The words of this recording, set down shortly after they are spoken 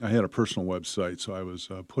I had a personal website, so I was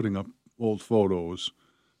putting up old photos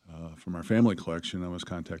from our family collection. I was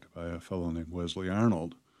contacted by a fellow named Wesley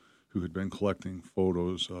Arnold, who had been collecting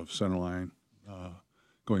photos of Centerline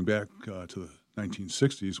going back to the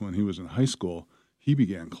 1960s when he was in high school. He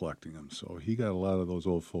began collecting them, so he got a lot of those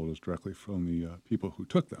old photos directly from the people who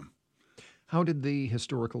took them. How did the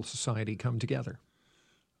Historical Society come together?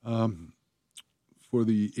 For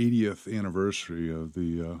the 80th anniversary of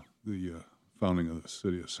the founding of the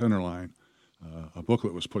city of Centerline, a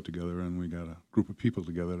booklet was put together, and we got a group of people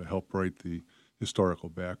together to help write the historical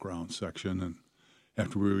background section. And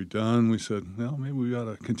after we were done, we said, well, maybe we ought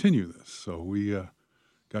to continue this. So we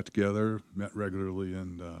got together, met regularly,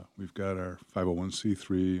 and we've got our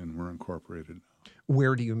 501c3, and we're incorporated now.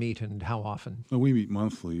 Where do you meet and how often? Well, we meet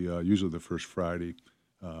monthly, usually the first Friday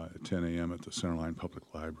at 10 a.m. at the Centerline Public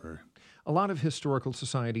Library. A lot of historical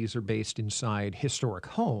societies are based inside historic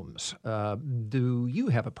homes. Do you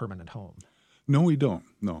have a permanent home? No, we don't.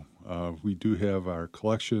 No. We do have our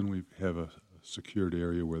collection. We have a secured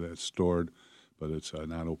area where that's stored, but it's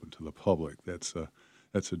not open to the public. That's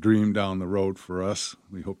a dream down the road for us.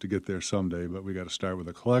 We hope to get there someday, but we got to start with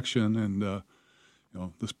a collection. And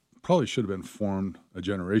this probably should have been formed a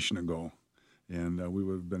generation ago, and we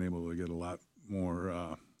would have been able to get a lot more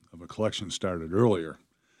of a collection started earlier.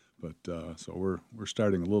 But so we're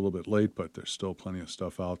starting a little bit late, but there's still plenty of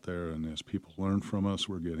stuff out there, and as people learn from us,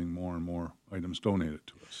 we're getting more and more items donated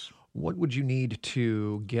to us. What would you need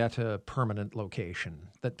to get a permanent location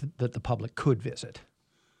that the public could visit?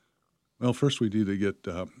 Well, first we need to get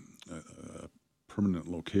a permanent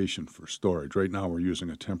location for storage. Right now we're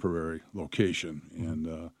using a temporary location,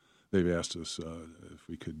 and they've asked us if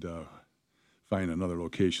we could find another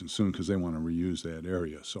location soon because they want to reuse that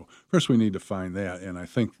area. So first we need to find that, and I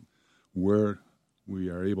think where we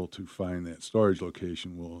are able to find that storage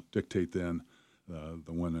location will dictate then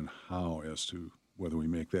the when and how as to whether we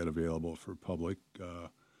make that available for public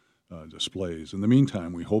displays. In the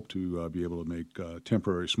meantime, we hope to be able to make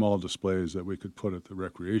temporary small displays that we could put at the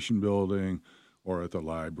recreation building or at the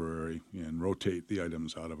library and rotate the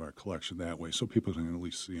items out of our collection that way so people can at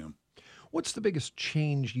least see them. What's the biggest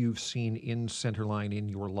change you've seen in Centerline in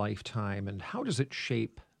your lifetime, and how does it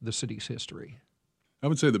shape the city's history? I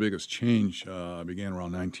would say the biggest change began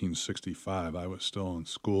around 1965. I was still in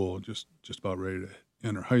school, just about ready to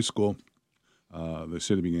enter high school. The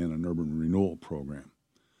city began an urban renewal program,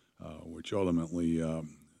 which ultimately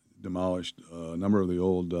demolished a number of the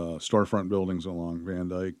old storefront buildings along Van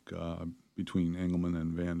Dyke, between Engelman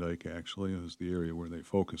and Van Dyke, actually, is the area where they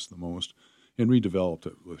focused the most, and redeveloped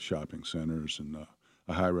it with shopping centers and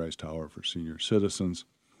a high-rise tower for senior citizens.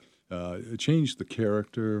 It changed the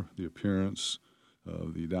character, the appearance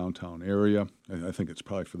of the downtown area. I think it's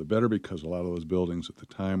probably for the better because a lot of those buildings at the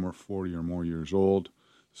time were 40 or more years old,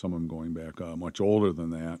 some of them going back much older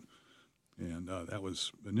than that. And that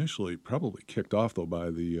was initially probably kicked off, though,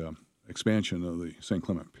 by the expansion of the St.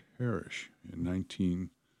 Clement Parish. In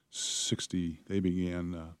 1960, they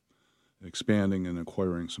began expanding and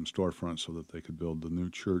acquiring some storefronts so that they could build the new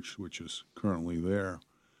church, which is currently there.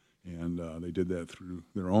 And they did that through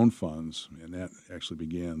their own funds, and that actually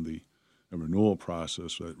began the renewal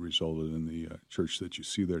process that resulted in the church that you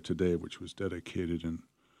see there today, which was dedicated in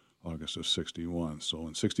August of 61. So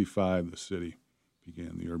in 65, the city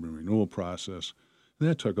began the urban renewal process, and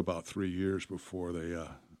that took about 3 years before they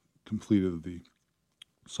completed the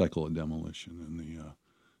cycle of demolition and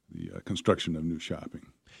the construction of new shopping.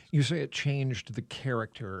 You say it changed the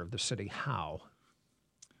character of the city. How?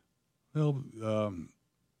 Well,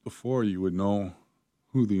 before you would know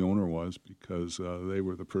who the owner was because they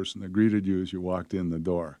were the person that greeted you as you walked in the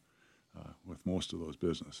door with most of those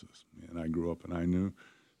businesses. And I grew up and I knew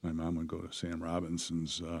my mom would go to Sam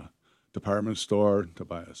Robinson's department store to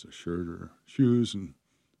buy us a shirt or shoes, and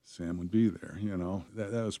Sam would be there. You know,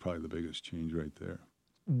 that was probably the biggest change right there.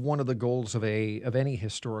 One of the goals of any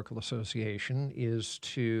historical association is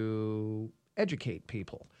to educate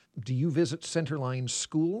people. Do you visit Centerline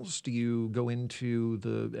schools? Do you go into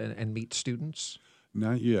and meet students?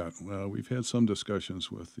 Not yet. We've had some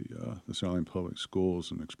discussions with the Centerline Public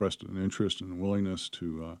Schools and expressed an interest and willingness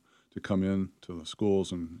to come in to the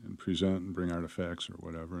schools and present and bring artifacts or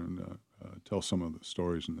whatever and tell some of the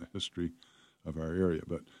stories and the history of our area.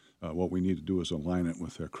 But what we need to do is align it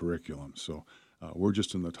with their curriculum. So we're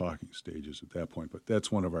just in the talking stages at that point. But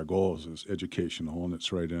that's one of our goals is educational, and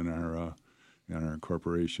it's right in our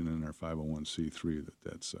incorporation and our 501c3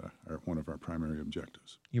 that's one of our primary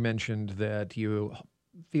objectives. You mentioned that you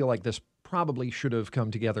feel like this probably should have come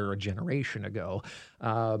together a generation ago.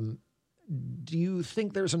 Do you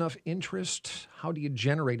think there's enough interest? How do you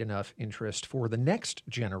generate enough interest for the next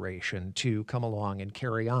generation to come along and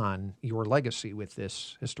carry on your legacy with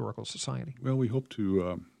this historical society? Well, we hope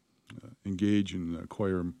to engage and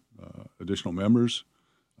acquire additional members,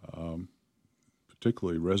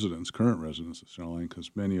 particularly current residents of Centerline,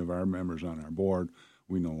 because many of our members on our board,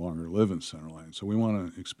 we no longer live in Centerline. So we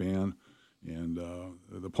want to expand, and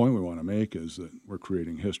the point we want to make is that we're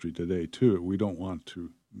creating history today, too. We don't want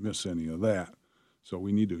to miss any of that. So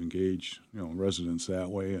we need to engage, residents that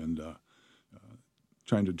way and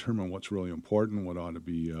trying to determine what's really important, what ought to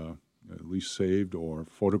be at least saved or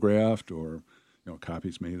photographed or,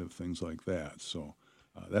 copies made of things like that. So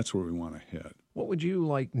that's where we want to head. What would you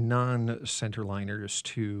like non-Centerliners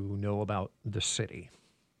to know about the city?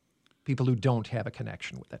 People who don't have a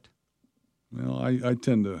connection with it. Well, I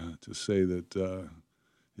tend to say that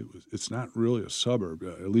it's not really a suburb.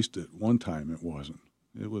 At least at one time it wasn't.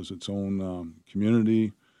 It was its own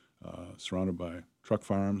community surrounded by truck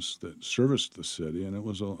farms that serviced the city, and it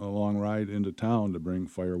was a long ride into town to bring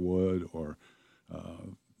firewood or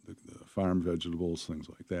the farm vegetables, things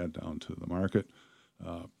like that, down to the market.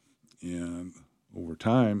 And over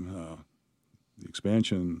time, the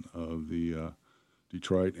expansion of the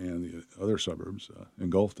Detroit and the other suburbs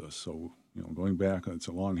engulfed us. So, going back, it's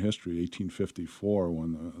a long history, 1854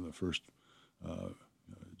 when the first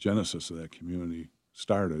genesis of that community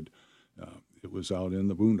started. It was out in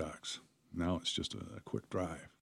the boondocks. Now it's just a quick drive.